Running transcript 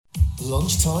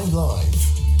Lunchtime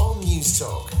Live on News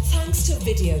Talk. Thanks to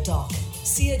VideoDoc.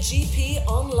 See a GP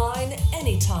online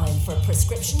anytime for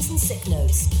prescriptions and sick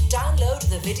notes. Download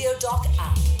the VideoDoc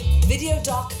app.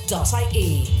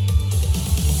 videodoc.ie.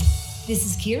 This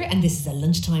is Ciara and this is a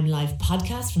Lunchtime Live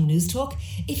podcast from News Talk.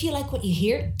 If you like what you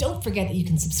hear, don't forget that you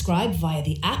can subscribe via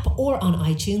the app or on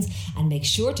iTunes, and make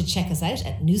sure to check us out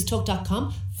at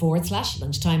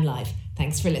newstalk.com/lunchtime live.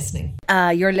 Thanks for listening.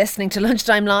 You're listening to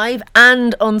Lunchtime Live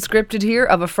and Unscripted here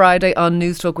of a Friday on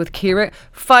News Talk with Ciara.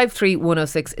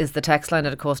 53106 is the text line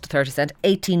at a cost of 30 cents.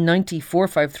 1894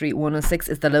 53106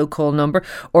 is the low call number.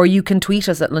 Or you can tweet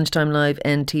us at Lunchtime Live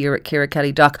NT or at Ciara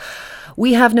Kelly Doc.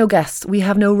 We have no guests. We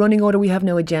have no running order. We have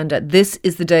no agenda. This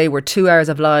is the day where 2 hours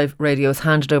of live radio is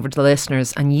handed over to the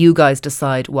listeners and you guys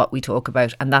decide what we talk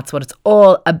about. And that's what it's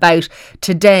all about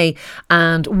today.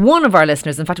 And one of our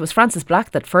listeners, in fact, it was Francis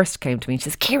Black that first came to me. She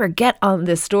says, Ciara, get on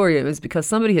this story. It was because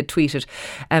somebody had tweeted,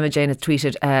 Emma Jane had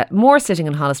tweeted, more sitting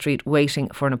in Holles Street waiting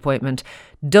for an appointment.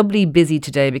 Doubly busy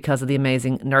today because of the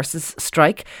amazing nurses'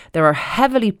 strike. There are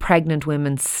heavily pregnant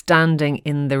women standing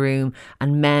in the room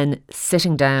and men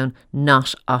sitting down,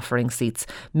 not offering seats.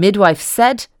 Midwife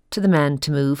said to the men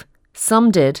to move. Some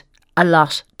did, a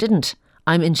lot didn't.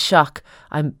 I'm in shock.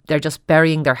 They're just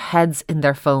burying their heads in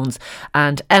their phones.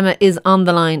 And Emma is on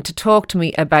the line to talk to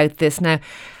me about this. Now,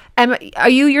 Emma, are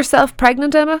you yourself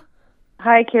pregnant, Emma?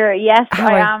 Hi, Ciara. Yes,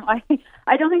 I am.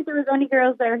 I don't think there was any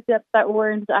girls there that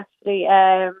weren't actually,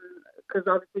 because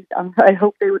obviously I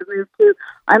hope they would have moved too.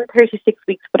 I'm 36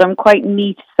 weeks, but I'm quite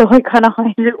neat, so I kind of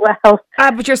hide it well.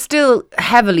 But you're still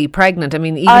heavily pregnant. I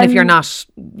mean, even if you're not,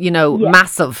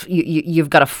 massive,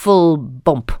 you've got a full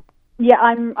bump. Yeah,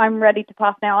 I'm ready to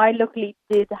pass now. I luckily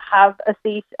did have a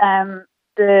seat.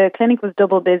 The clinic was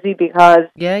double busy because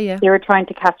they were trying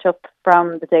to catch up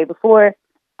from the day before.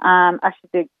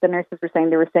 Actually, the nurses were saying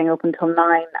they were staying open until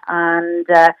 9, and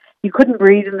you couldn't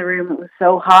breathe in the room. It was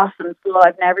so hot and full.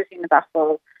 I've never seen it that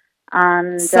full.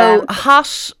 And so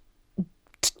hot,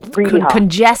 really hot,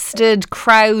 congested,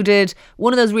 crowded.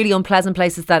 One of those really unpleasant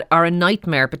places that are a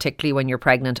nightmare, particularly when you're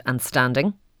pregnant and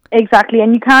standing. Exactly,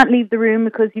 and you can't leave the room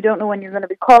because you don't know when you're going to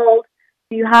be called.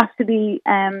 So you have to be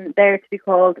there to be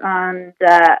called, and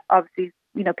obviously,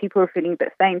 people were feeling a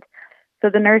bit faint. So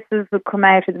the nurses would come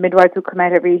out, or the midwives would come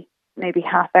out every maybe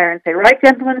half hour and say, right,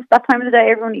 gentlemen, it's that time of the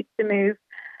day, everyone needs to move.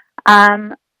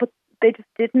 But they just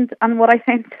didn't. And what I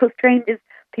found so strange is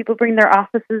people bring their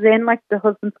offices in, like the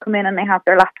husbands come in and they have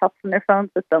their laptops and their phones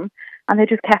with them, and they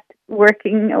just kept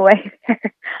working away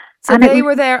there. So they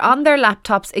were there on their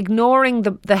laptops, ignoring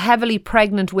the heavily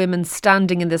pregnant women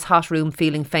standing in this hot room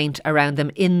feeling faint around them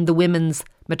in the women's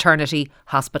maternity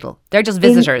hospital. They're just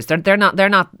visitors. They're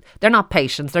not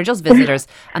patients. They're just visitors,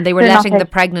 and they were letting the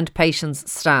pregnant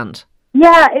patients stand.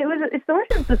 Yeah, it's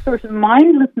the sort of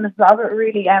mindlessness of it,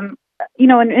 really. And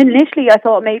initially I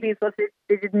thought maybe it's what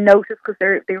they didn't notice because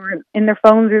they were in their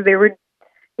phones or they were,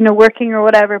 working or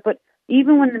whatever. But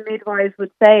even when the midwives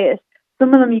would say it,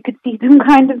 some of them you could see them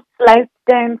kind of slouch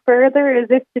down further,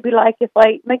 as if to be like, if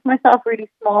I make myself really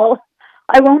small,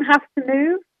 I won't have to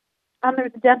move. And there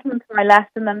was a gentleman to my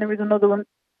left, and then there was another one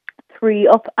 3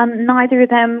 up, and neither of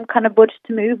them kind of budged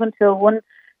to move until one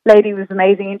lady was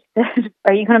amazing and she said,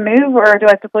 are you going to move or do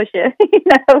I have to push you?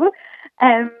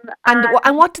 And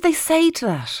what do they say to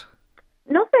that?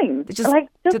 Nothing.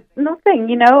 Nothing,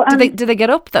 And do they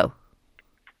get up though?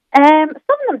 Some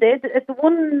of them did. The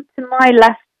one to my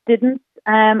left didn't.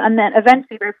 And then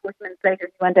eventually, about 40 minutes later,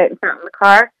 he went out and sat in the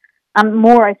car. And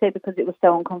more, I say, because it was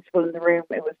so uncomfortable in the room.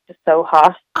 It was just so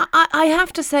hot. I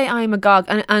have to say I'm agog,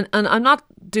 and I'm not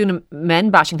doing a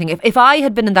men bashing thing. If I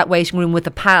had been in that waiting room with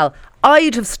a pal,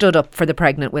 I'd have stood up for the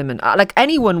pregnant women. Like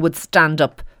anyone would stand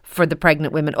up for the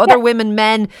pregnant women. Other women,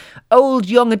 men, old,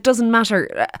 young, it doesn't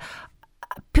matter.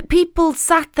 People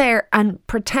sat there and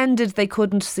pretended they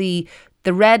couldn't see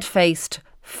the red-faced,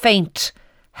 faint,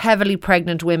 heavily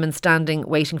pregnant women standing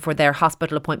waiting for their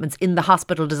hospital appointments in the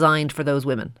hospital designed for those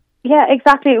women. Yeah,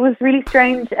 exactly. It was really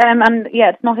strange. And yeah,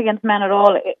 it's not against men at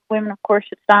all. Women, of course,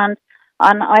 should stand.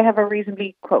 And I have a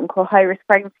reasonably, quote-unquote, high-risk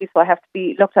pregnancy, so I have to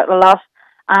be looked at a lot.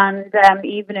 And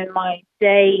even in my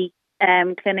day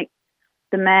clinic,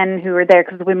 the men who are there,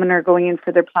 because the women are going in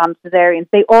for their planned cesareans,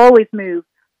 they always move.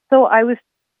 So I was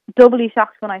doubly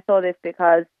shocked when I saw this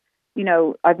because,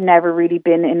 I've never really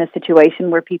been in a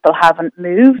situation where people haven't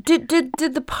moved. Did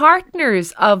the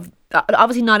partners of...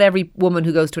 Obviously, not every woman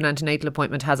who goes to an antenatal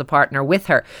appointment has a partner with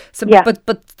her. So, yeah. But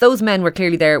those men were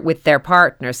clearly there with their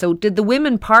partner. So, did the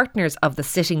women partners of the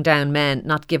sitting down men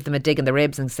not give them a dig in the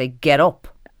ribs and say, "Get up"?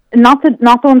 Not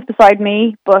the ones beside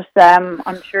me, but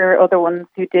I'm sure other ones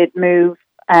who did move.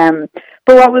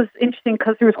 But what was interesting,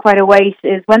 because there was quite a wait,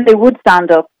 is when they would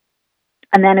stand up,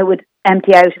 and then it would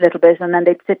empty out a little bit, and then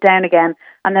they'd sit down again,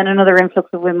 and then another influx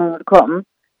of women would come.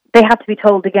 They had to be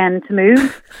told again to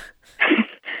move.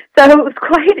 So it was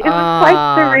quite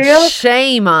surreal.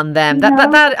 Shame on them.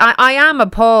 I am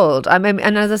appalled. I mean,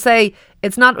 and as I say,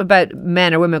 it's not about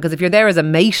men or women, because if you're there as a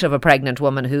mate of a pregnant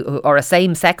woman who or a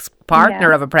same-sex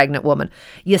partner of a pregnant woman,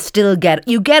 you still get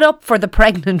up for the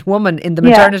pregnant woman in the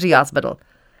maternity hospital.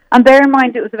 And bear in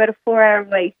mind, it was about a 4-hour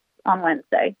wait on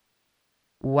Wednesday.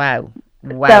 Wow.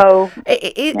 So,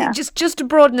 just to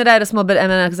broaden it out a small bit,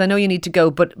 Emma, because I know you need to go,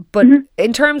 but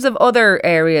in terms of other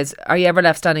areas, are you ever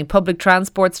left standing? Public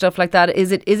transport, stuff like that,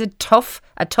 is it tough,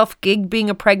 a tough gig being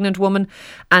a pregnant woman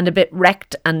and a bit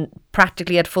wrecked and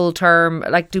practically at full term?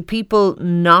 Like, do people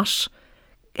not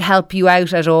help you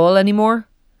out at all anymore?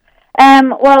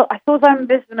 Well, I suppose I'm a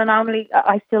bit of an anomaly.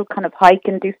 I still kind of hike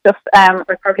and do stuff. I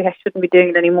shouldn't be doing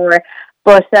it anymore.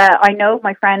 But I know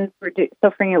my friends were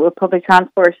suffering it with public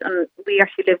transport, and we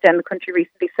actually lived down the country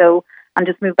recently, and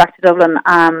just moved back to Dublin,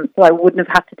 so I wouldn't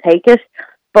have had to take it.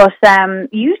 But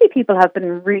usually people have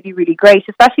been really, really great,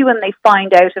 especially when they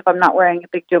find out if I'm not wearing a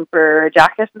big jumper or a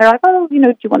jacket, and they're like, oh, do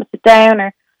you want to sit down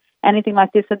or anything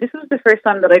like this? So this was the first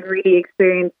time that I'd really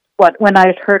experienced when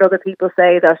I'd heard other people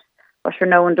say that, well, sure,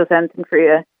 no one does anything for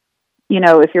you,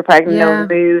 if you're pregnant, no one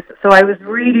moves. So I was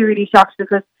really, really shocked,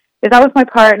 because if that was my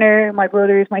partner, my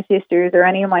brothers, my sisters, or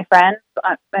any of my friends,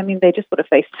 I mean, they just would have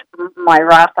faced my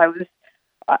wrath. I just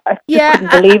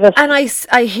couldn't believe it. And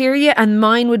I hear you, and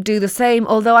mine would do the same.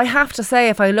 Although I have to say,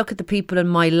 if I look at the people in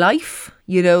my life,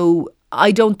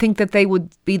 I don't think that they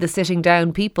would be the sitting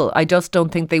down people. I just don't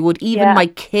think they would. Even my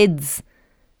kids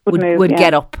would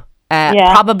get up.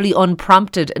 Probably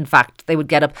unprompted, in fact, they would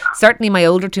get up. Certainly my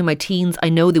older two, my teens, I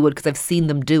know they would, because I've seen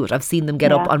them do it. I've seen them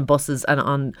get up on buses and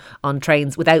on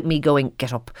trains without me going,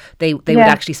 get up. They would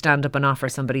actually stand up and offer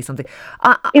somebody something.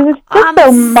 It was just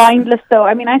so mindless, though.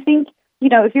 I mean, I think,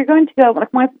 if you're going to go,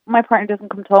 like my partner doesn't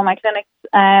come to all my clinics,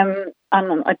 and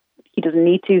he doesn't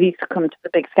need to. He's come to the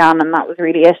big scan, and that was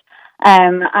really it.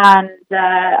 And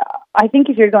I think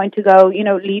if you're going to go,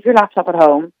 leave your laptop at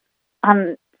home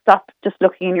and stop just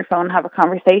looking in your phone and have a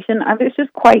conversation. And it's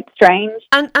just quite strange.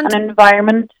 And an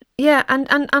environment. Yeah, and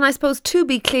I suppose, to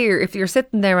be clear, if you're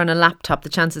sitting there on a laptop, the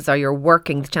chances are you're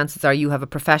working, the chances are you have a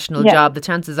professional job, the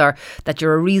chances are that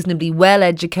you're a reasonably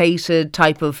well-educated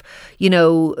type of,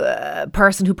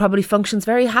 person who probably functions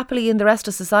very happily in the rest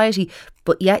of society,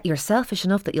 but yet you're selfish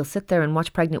enough that you'll sit there and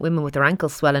watch pregnant women with their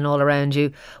ankles swelling all around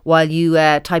you while you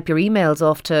type your emails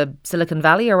off to Silicon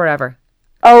Valley or wherever.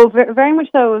 Oh, very much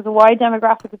so. It was a wide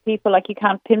demographic of people. Like, you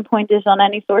can't pinpoint it on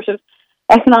any sort of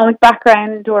economic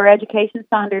background or education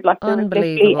standard. Like, there was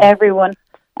literally everyone.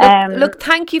 Look,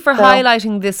 thank you for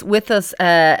highlighting this with us,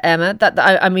 Emma. That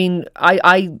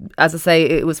I, as I say,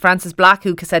 it was Frances Black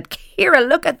who said, "Ciara,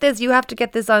 look at this. You have to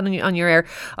get this on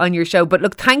your show." But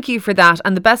look, thank you for that,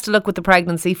 and the best of luck with the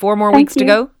pregnancy. 4 more weeks to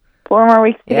go. 4 more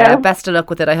weeks to go. Yeah, best of luck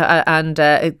with it. And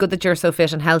good that you're so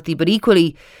fit and healthy. But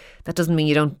equally, that doesn't mean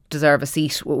you don't deserve a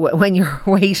seat when you're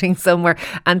waiting somewhere.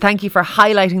 And thank you for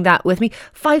highlighting that with me.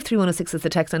 53106 is the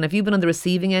text line. Have you been on the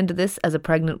receiving end of this as a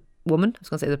pregnant woman? I was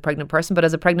going to say as a pregnant person, but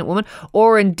as a pregnant woman.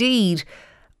 Or indeed,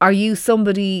 are you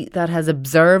somebody that has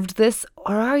observed this?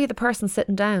 Or are you the person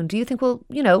sitting down? Do you think, well,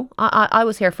 I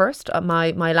was here first.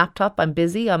 My laptop, I'm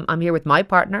busy. I'm here with my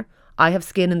partner. I have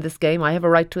skin in this game. I have a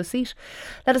right to a seat.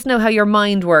 Let us know how your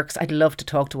mind works. I'd love to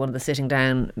talk to one of the sitting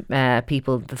down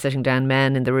people, the sitting down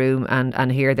men in the room,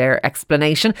 and hear their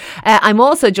explanation. I'm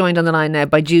also joined on the line now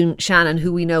by June Shannon,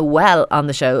 who we know well on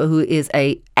the show, who is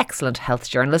a excellent health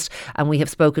journalist, and we have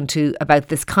spoken to about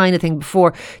this kind of thing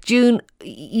before. June,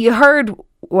 you heard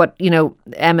what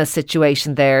Emma's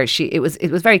situation there. It was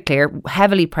very clear.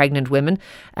 Heavily pregnant women.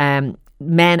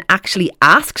 Men actually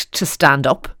asked to stand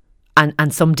up.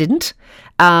 And some didn't.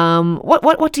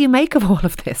 What do you make of all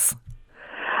of this?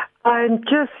 I'm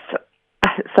just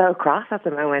so cross at the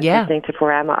moment. Listening to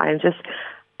poor Emma, I'm just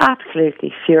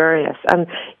absolutely furious. And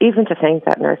even to think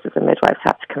that nurses and midwives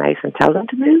have to come out and tell them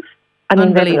to move. I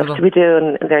mean, they're enough to be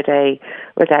doing their day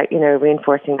without,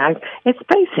 reinforcing that. It's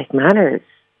basic manners.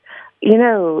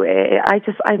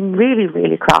 I'm really,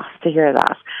 really cross to hear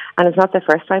that. And it's not the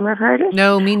first time I've heard it.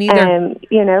 No, me neither. And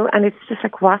it's just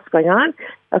like, what's going on?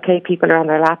 Okay, people are on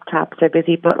their laptops, they're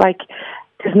busy, but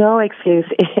there's no excuse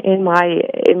in my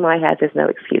head. There's no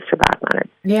excuse for bad manners.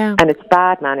 Yeah, and it's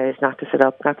bad manners not to sit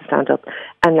up, not to stand up,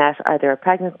 unless either a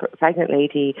pregnant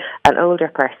lady, an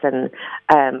older person,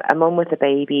 a mum with a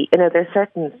baby. There's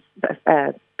certain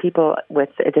people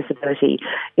with a disability.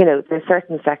 There's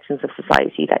certain sections of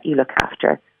society that you look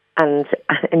after. and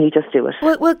you just do it.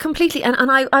 Well, completely. And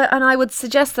I would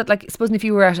suggest that, like, supposing if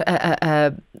you were at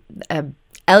a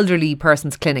elderly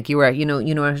person's clinic, you were, a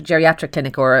geriatric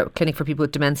clinic or a clinic for people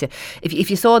with dementia. If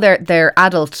you saw their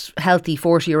adult, healthy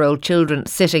 40-year-old children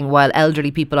sitting while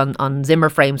elderly people on Zimmer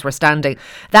frames were standing,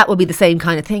 that would be the same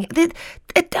kind of thing.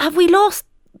 Have we lost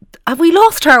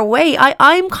our way?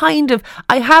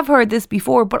 I have heard this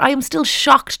before, but I am still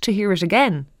shocked to hear it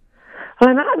again.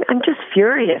 Well, I'm just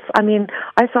furious. I mean,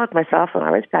 I saw it myself when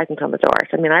I was pregnant on the Dart.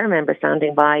 I mean, I remember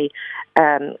standing by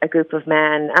a group of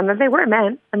men, and they were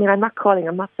men. I mean, I'm not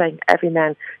saying every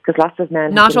man, because lots of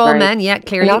men. Not all men, yeah,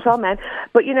 clearly. Not all men,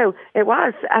 but it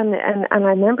was. And I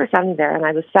remember standing there, and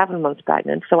I was 7 months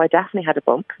pregnant, so I definitely had a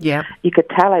bump. Yeah. You could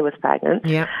tell I was pregnant.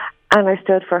 Yeah. And I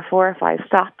stood for 4 or 5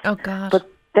 stops. Oh God. But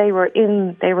they were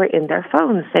in their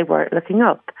phones. They weren't looking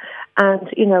up. And,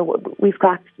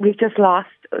 we've just lost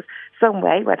some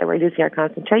way, whether we're losing our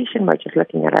concentration, we're just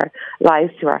looking at our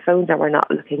lives through our phones and we're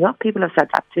not looking up. People have said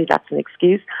that too, that's an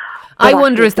excuse. I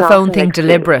wonder, is the phone thing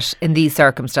deliberate in these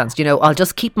circumstances? I'll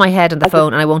just keep my head on the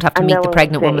phone and I won't have to meet the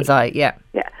pregnant woman's eye. Yeah.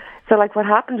 Yeah. So, what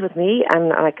happened with me,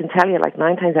 and I can tell you,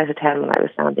 9 times out of 10 when I was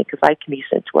standing, because I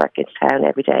commuted into work into town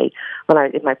every day when I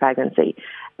was in my pregnancy,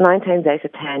 9 times out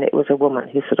of 10 it was a woman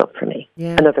who stood up for me,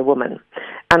 another woman.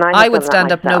 And I would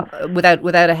stand up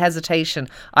without a hesitation.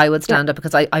 I would stand up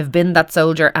because I've been that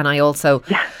soldier, and I also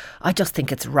I just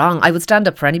think it's wrong. I would stand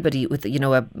up for anybody with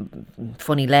a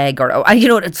funny leg or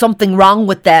something wrong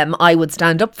with them. I would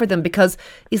stand up for them, because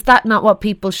is that not what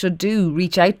people should do?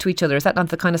 Reach out to each other? Is that not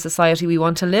the kind of society we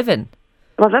want to live in?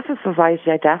 Well, that's a society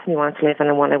I definitely want to live in,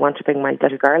 and one I want to bring my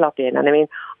little girl up in. And I mean,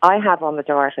 I have on the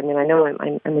Dart. I mean, I know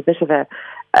I'm a bit of a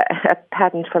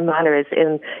pedant for manners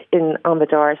in on the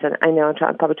Dart, and I know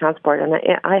on public transport, and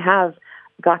I have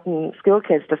gotten school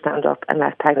kids to stand up and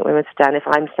let pregnant women sit down if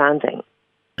I'm standing.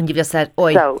 And you've just said,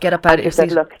 "Oi, get up out of your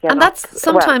seat." And that's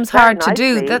sometimes hard to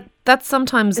do. That's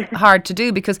sometimes hard to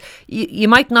do, because you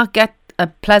might not get a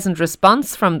pleasant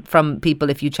response from people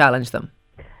if you challenge them.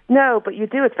 No, but you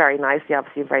do it very nicely,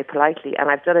 obviously, very politely. And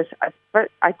I've done it.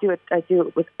 I do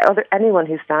it with anyone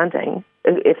who's standing.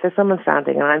 If there's someone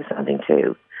standing and I'm standing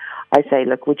too, I say,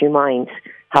 "Look, would you mind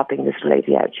helping this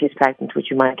lady out? She's pregnant. Would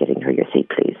you mind getting her your seat,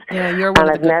 please?" Yeah, you're one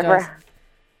of the good guys.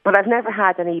 But I've never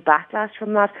had any backlash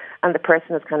from that, and the person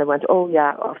has kind of went, "Oh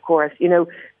yeah, of course,"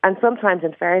 And sometimes,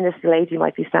 in fairness, the lady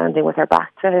might be standing with her back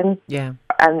to him,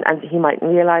 and he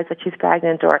mightn't realise that she's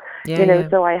pregnant, or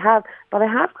So I have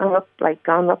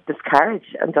gone up this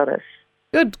carriage and done it.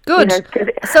 Good.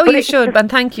 So you should, and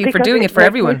thank you for doing it for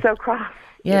everyone. Me so cross.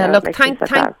 Yeah, look,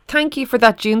 thank you for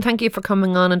that, June. Thank you for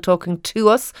coming on and talking to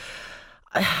us.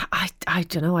 I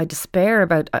don't know, I despair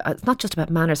about, it's not just about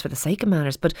manners for the sake of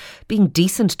manners, but being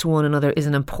decent to one another is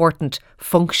an important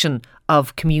function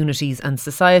of communities and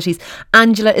societies.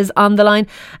 Angela is on the line.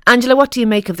 Angela, what do you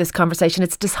make of this conversation?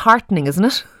 It's disheartening, isn't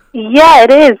it? Yeah,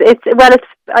 it is.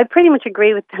 I pretty much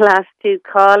agree with the last 2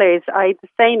 callers. I had the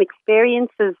same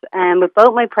experiences with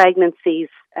both my pregnancies,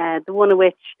 the one of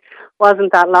which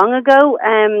wasn't that long ago.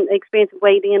 Experience of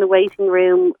waiting in a waiting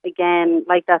room, again,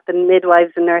 like that, the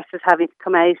midwives and nurses having to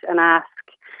come out and ask,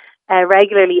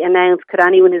 regularly announce, could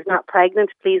anyone who's not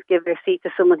pregnant please give their seat to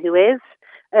someone who is?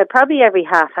 Probably every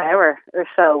half hour or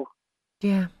so.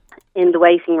 Yeah. In the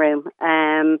waiting room.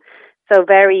 So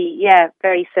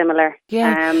very similar.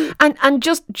 Yeah. And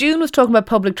just, June was talking about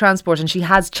public transport, and she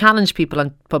has challenged people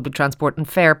on public transport, and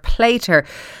fair play to her.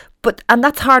 And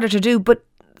that's harder to do, but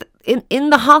in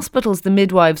the hospitals, the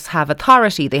midwives have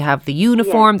authority. They have the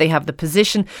uniform, they have the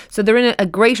position. So they're in a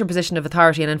greater position of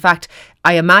authority. And in fact,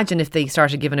 I imagine if they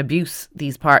started giving abuse,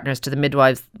 these partners, to the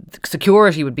midwives,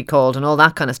 security would be called and all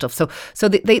that kind of stuff. So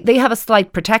they have a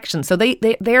slight protection. So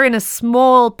they're in a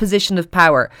small position of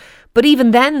power. But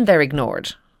even then, they're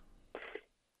ignored.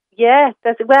 Yeah,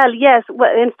 yes.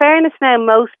 Well, in fairness now,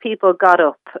 most people got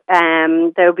up.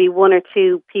 There would be 1 or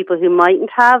 2 people who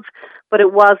mightn't have, but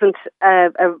it wasn't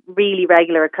a really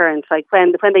regular occurrence. Like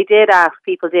when they did ask,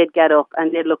 people did get up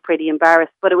and did look pretty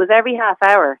embarrassed, but it was every half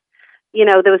hour. There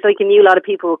was a new lot of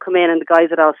people would come in and the guys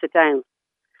would all sit down.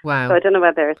 Wow. So I don't know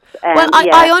whether it's...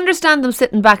 I understand them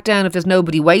sitting back down if there's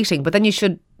nobody waiting, but then you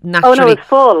should naturally... Oh no, it's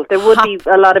full. There would be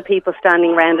a lot of people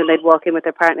standing around and they'd walk in with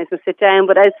their partners and sit down,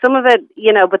 but some of it,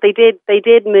 but they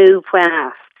did move when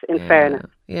asked, in fairness.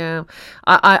 Yeah.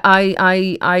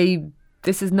 I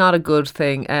This is not a good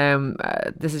thing.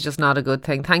 This is just not a good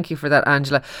thing. Thank you for that,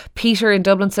 Angela. Peter in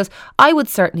Dublin says, I would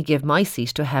certainly give my seat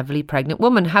to a heavily pregnant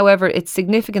woman. However, it's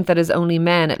significant that it's only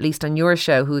men, at least on your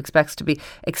show, who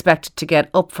expected to get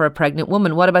up for a pregnant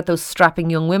woman. What about those strapping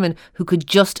young women who could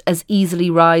just as easily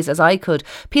rise as I could?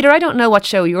 Peter, I don't know what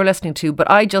show you're listening to, but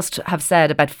I just have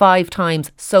said about 5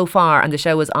 times so far, and the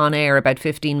show is on air about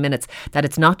 15 minutes, that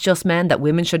it's not just men, that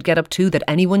women should get up too, that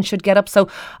anyone should get up. So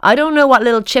I don't know what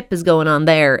little chip is going on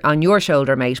there on your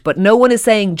shoulder, mate, but no one is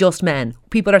saying just men.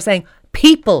 People are saying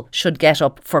people should get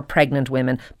up for pregnant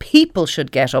women. People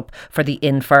should get up for the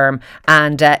infirm.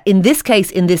 And in this case,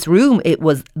 in this room, it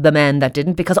was the men that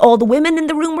didn't, because all the women in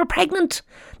the room were pregnant.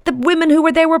 The women who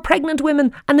were there were pregnant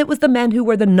women, and it was the men who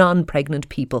were the non-pregnant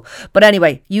people. But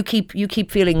anyway, you keep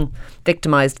feeling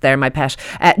victimised there, my pet.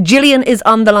 Gillian is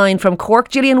on the line from Cork.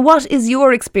 Gillian, what is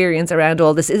your experience around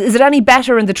all this? Is it any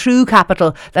better in the true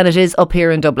capital than it is up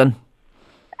here in Dublin?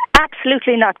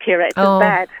 Absolutely not, Ciara. It was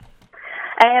bad.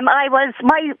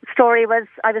 My story was,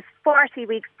 I was 40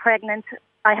 weeks pregnant.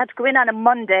 I had to go in on a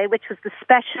Monday, which was the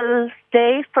special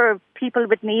day for people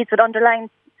with needs, with underlying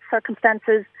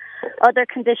circumstances, other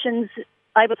conditions.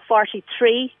 I was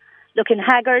 43, looking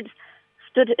haggard,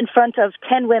 stood in front of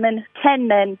 10 women, 10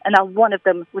 men, and not one of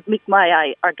them would meet my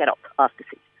eye or get up off the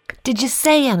seat. Did you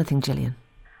say anything, Gillian?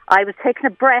 I was taking a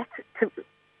breath to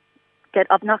get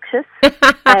obnoxious.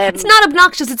 It's not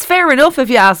obnoxious, it's fair enough if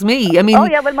you ask me. I mean, oh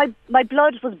yeah, well my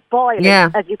blood was boiling,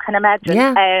 as you can imagine.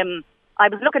 Yeah. I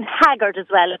was looking haggard as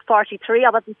well at 43. I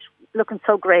wasn't looking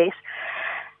so great,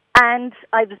 and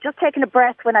I was just taking a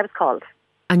breath when I was called.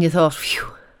 And you thought, phew,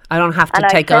 I don't have to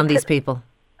take on these people.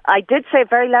 I did say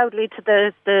very loudly to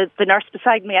the nurse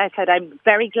beside me, I said, I'm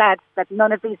very glad that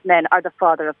none of these men are the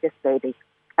father of this baby,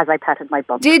 as I patted my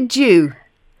bum. Did you?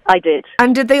 I did.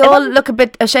 And did they all look a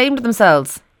bit ashamed of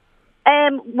themselves?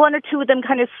 One or two of them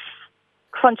kind of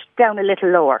crunched down a little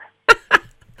lower.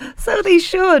 So they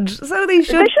should. They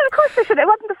should, of course they should. It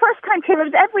wasn't the first time, Ciara. It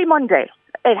was every Monday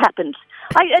it happened.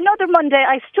 Another Monday,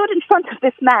 I stood in front of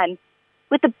this man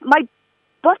with my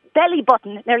belly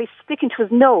button nearly sticking to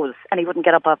his nose, and he wouldn't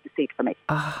get up off the seat for me.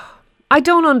 I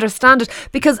don't understand it,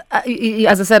 because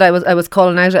as I said, I was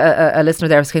calling out a listener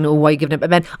there, saying, "Oh, why are you giving up?"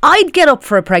 Men, I'd get up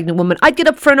for a pregnant woman. I'd get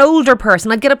up for an older person.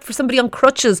 I'd get up for somebody on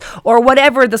crutches, or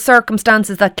whatever the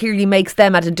circumstances that clearly makes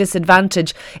them at a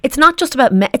disadvantage. It's not just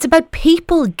about men; it's about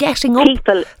people getting up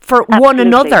for one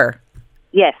another.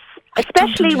 Yes,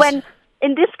 especially when,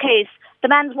 in this case, the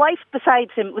man's wife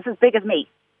beside him was as big as me.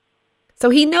 So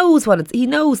he knows he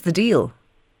knows the deal.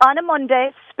 On a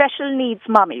Monday, special needs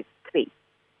mommies to be.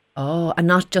 Oh, and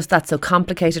not just that, so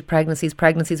complicated pregnancies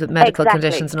with medical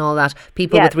conditions and all that,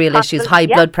 people with real issues, high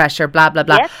blood pressure, blah, blah,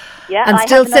 blah. Yeah, and I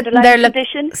still have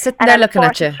an sitting there looking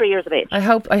at you. 43 years of age.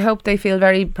 I hope they feel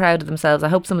very proud of themselves. I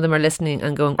hope some of them are listening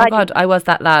and going, oh God, I was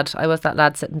that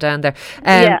lad sitting down there.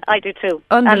 Yeah, I do too.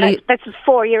 Unbelievable. This was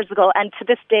 4 years ago, and to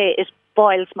this day it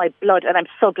boils my blood, and I'm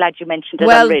so glad you mentioned it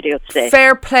on radio today.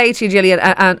 Fair play to you, Gillian,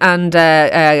 and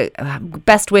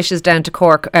best wishes down to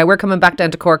Cork. We're coming back down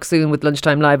to Cork soon with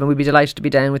Lunchtime Live, and we'd be delighted to be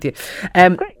down with you.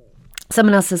 Great.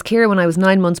 Someone else says, Ciara, when I was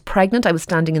 9 months pregnant, I was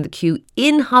standing in the queue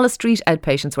in Holles Street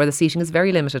outpatients, where the seating is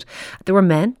very limited. There were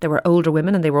men, there were older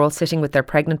women, and they were all sitting with their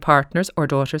pregnant partners or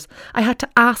daughters. I had to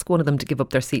ask one of them to give up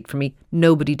their seat for me.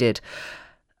 Nobody did.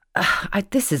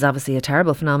 This is obviously a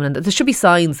terrible phenomenon. There should be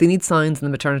signs. They need signs in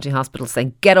the maternity hospital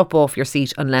saying, get up off your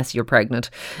seat unless you're pregnant.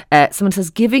 Someone says,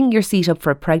 giving your seat up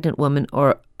for a pregnant woman,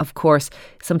 or of course,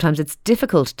 sometimes it's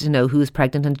difficult to know who is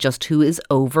pregnant and just who is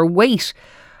overweight.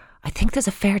 I think there's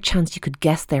a fair chance you could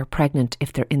guess they're pregnant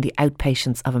if they're in the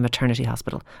outpatients of a maternity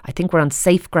hospital. I think we're on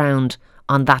safe ground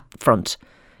on that front.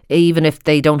 Even if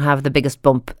they don't have the biggest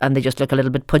bump and they just look a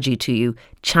little bit pudgy to you,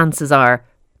 chances are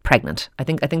pregnant. I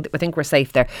think we're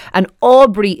safe there. And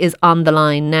Aubrey is on the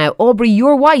line now. Aubrey,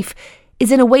 your wife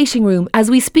is in a waiting room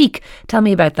as we speak. Tell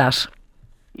me about that.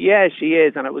 Yeah, she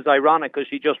is, and it was ironic because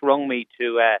she just rung me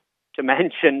to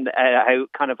mention how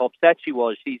kind of upset she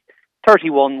was. She's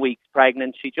 31 weeks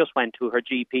pregnant. She just went to her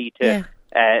GP to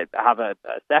have a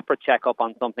separate checkup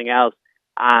on something else,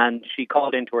 and she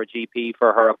called into her GP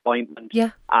for her appointment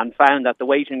and found that the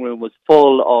waiting room was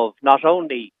full of not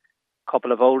only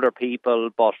couple of older people,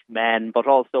 but men, but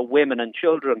also women and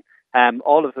children,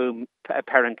 all of whom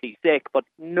apparently sick, but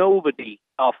nobody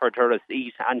offered her a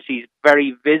seat, and she's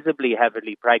very visibly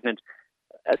heavily pregnant.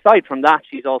 Aside from that,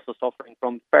 she's also suffering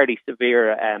from fairly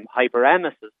severe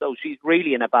hyperemesis, so she's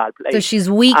really in a bad place. So she's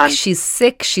weak, she's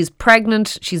sick, she's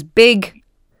pregnant, she's big.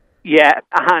 Yeah,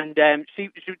 and she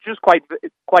was just quite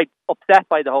upset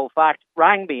by the whole fact,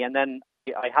 rang me, and then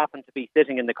I happened to be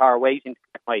sitting in the car waiting to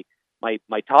get my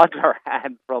my toddler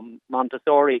from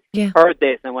Montessori heard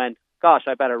this and went, gosh,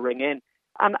 I better ring in.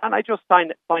 And I just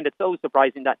find it so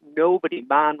surprising that nobody,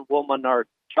 man, woman or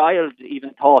child,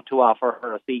 even thought to offer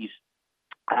her a seat,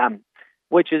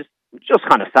 which is just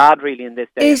kind of sad, really, in this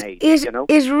day and age.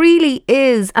 It really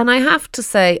is. And I have to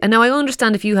say, and now I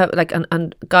understand if you have, like,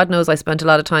 and God knows I spent a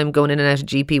lot of time going in and out of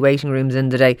GP waiting rooms in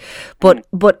the day, but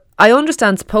I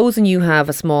understand, supposing you have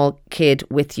a small kid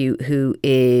with you who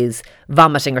is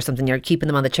vomiting or something, you're keeping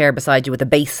them on the chair beside you with a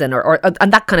basin or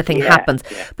and that kind of thing happens.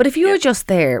 Yeah. But if you're just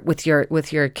there with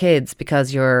your kids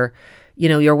because you're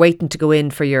waiting to go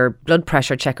in for your blood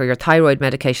pressure check or your thyroid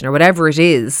medication or whatever it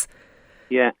is.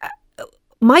 Yeah.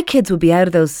 My kids would be out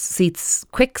of those seats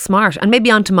quick, smart, and maybe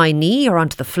onto my knee or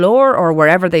onto the floor or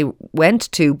wherever they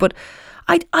went to. But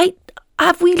I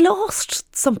have we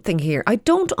lost something here? I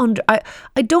don't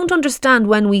understand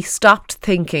when we stopped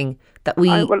thinking that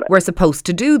we were supposed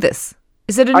to do this.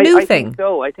 Is it a new thing? I think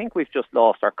so. I think we've just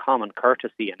lost our common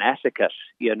courtesy and etiquette,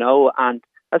 and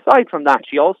aside from that,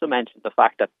 she also mentioned the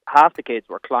fact that half the kids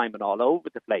were climbing all over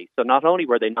the place. So not only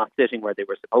were they not sitting where they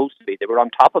were supposed to be, they were on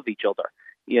top of each other,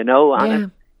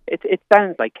 and it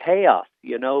sounds like chaos,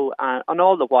 and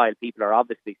all the while people are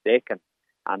obviously sick and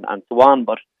so on.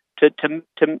 But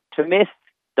to miss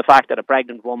the fact that a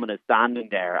pregnant woman is standing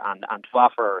there and to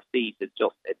offer her a seat is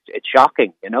just it's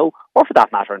shocking, or for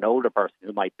that matter, an older person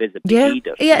who might visit need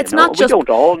it. Yeah, it's not just. We don't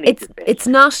all need it's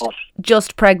not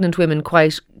just pregnant women.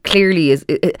 Quite clearly,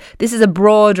 this is a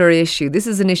broader issue. This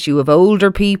is an issue of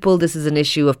older people. This is an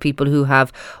issue of people who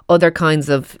have other kinds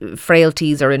of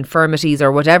frailties or infirmities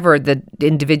or whatever the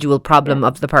individual problem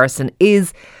of the person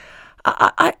is.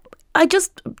 I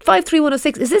just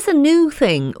 53106. Is this a new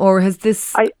thing or has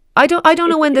this? I don't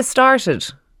know when this started.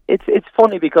 It's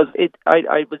funny because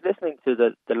I was listening to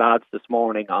the lads this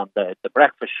morning on the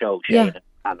breakfast show, Shane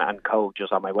and co,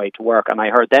 just on my way to work, and I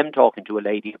heard them talking to a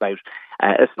lady about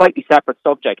a slightly separate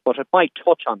subject, but it might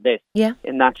touch on this. Yeah.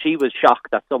 In that she was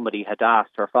shocked that somebody had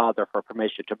asked her father for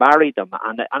permission to marry them,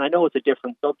 and I know it's a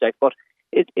different subject, but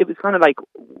it was kind of like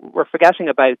we're forgetting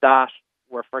about that.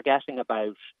 We're forgetting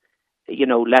about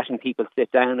letting people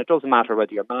sit down. It doesn't matter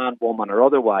whether you're man, woman or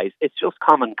otherwise. It's just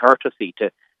common courtesy to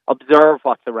observe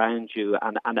what's around you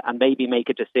and maybe make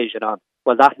a decision on,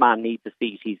 well, that man needs a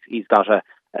seat. He's got a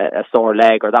sore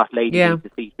leg, or that lady needs a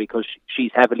seat because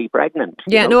she's heavily pregnant.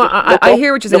 Yeah, I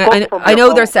hear what you're saying. I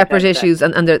know they're separate issues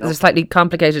and they're slightly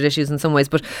complicated issues in some ways,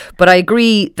 but I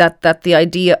agree that the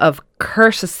idea of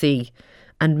courtesy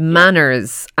and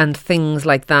manners and things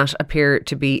like that appear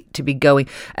to be going.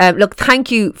 Look, thank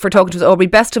you for talking to us, Aubrey.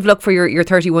 Best of luck for your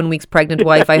 31 weeks pregnant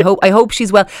wife. I hope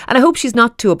she's well, and I hope she's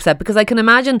not too upset, because I can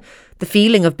imagine the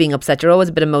feeling of being upset. You're always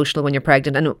a bit emotional when you're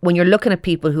pregnant, and when you're looking at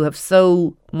people who have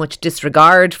so much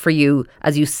disregard for you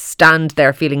as you stand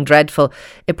there feeling dreadful,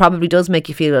 it probably does make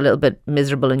you feel a little bit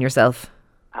miserable in yourself.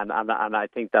 And I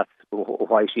think that's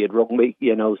why she had rung me.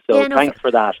 So thanks for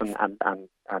that, and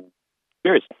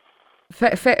cheers.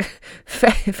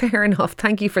 Fair enough.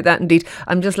 Thank you for that indeed.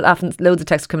 I'm just laughing. Loads of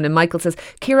texts coming in. Michael says,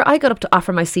 Ciara, I got up to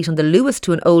offer my seat on the Lewis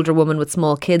to an older woman with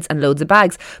small kids and loads of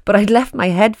bags, but I'd left my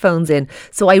headphones in,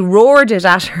 so I roared it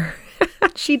at her.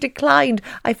 She declined.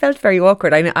 I felt very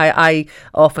awkward. I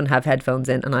often have headphones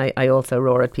in, and I also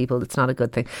roar at people. It's not a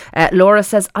good thing. Laura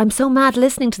says, I'm so mad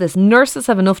listening to this. Nurses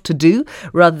have enough to do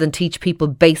rather than teach people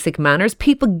basic manners.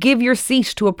 People give your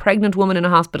seat to a pregnant woman in a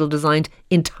hospital designed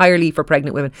entirely for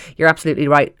pregnant women. You're absolutely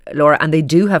right, Laura, and they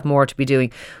do have more to be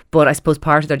doing. But I suppose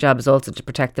part of their job is also to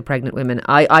protect the pregnant women.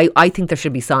 I think there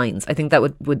should be signs. I think that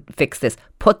would fix this.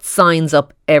 Put signs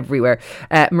up everywhere.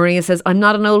 Maria says, I'm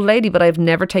not an old lady, but I've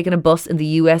never taken a bus in the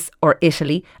US or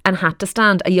Italy and had to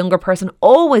stand. A younger person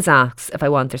always asks if I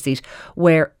want their seat.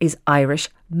 Where is Irish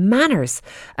manners?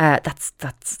 That's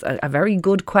a very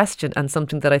good question, and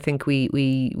something that I think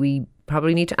we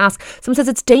probably need to ask. Someone says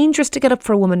it's dangerous to get up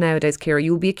for a woman nowadays, Ciara.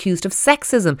 You will be accused of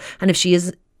sexism, and if she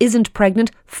isn't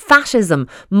pregnant, fatism.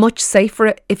 Much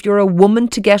safer if you're a woman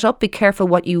to get up. Be careful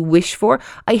what you wish for.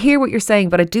 I hear what you're saying,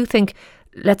 but I do think,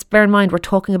 let's bear in mind, we're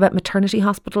talking about maternity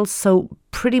hospitals, so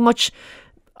pretty much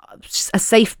a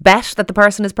safe bet that the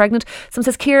person is pregnant. Someone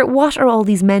says, Ciara, what are all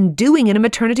these men doing in a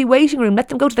maternity waiting room? Let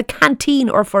them go to the canteen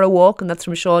or for a walk. And that's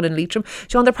from Sean in Leitrim.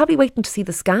 Sean, they're probably waiting to see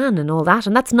the scan and all that,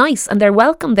 and that's nice, and they're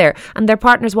welcome there, and their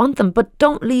partners want them, but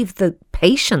don't leave the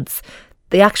patients,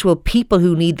 the actual people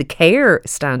who need the care,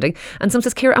 standing. And some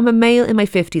says, Ciara, I'm a male in my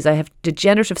 50s. I have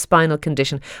degenerative spinal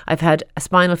condition. I've had a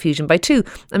spinal fusion by 2.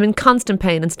 I'm in constant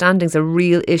pain, and standing's a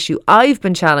real issue. I've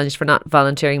been challenged for not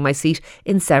volunteering my seat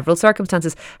in several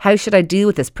circumstances. How should I deal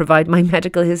with this? Provide my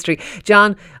medical history.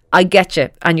 John, I get you,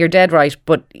 and you're dead right,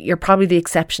 but you're probably the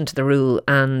exception to the rule,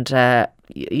 and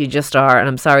you just are. And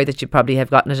I'm sorry that you probably have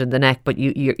gotten it in the neck, but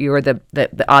you're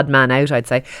the odd man out, I'd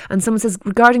say. And someone says,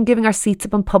 regarding giving our seats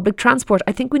up on public transport,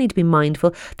 I think we need to be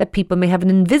mindful that people may have an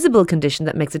invisible condition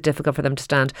that makes it difficult for them to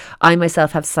stand. I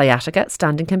myself have sciatica.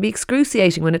 Standing can be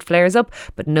excruciating when it flares up,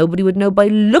 but nobody would know by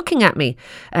looking at me.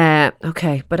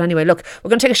 Okay, but anyway, look, we're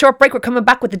going to take a short break. We're coming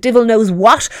back with the devil knows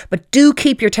what, but do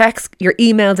keep your texts, your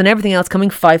emails and everything else coming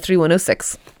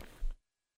 53106.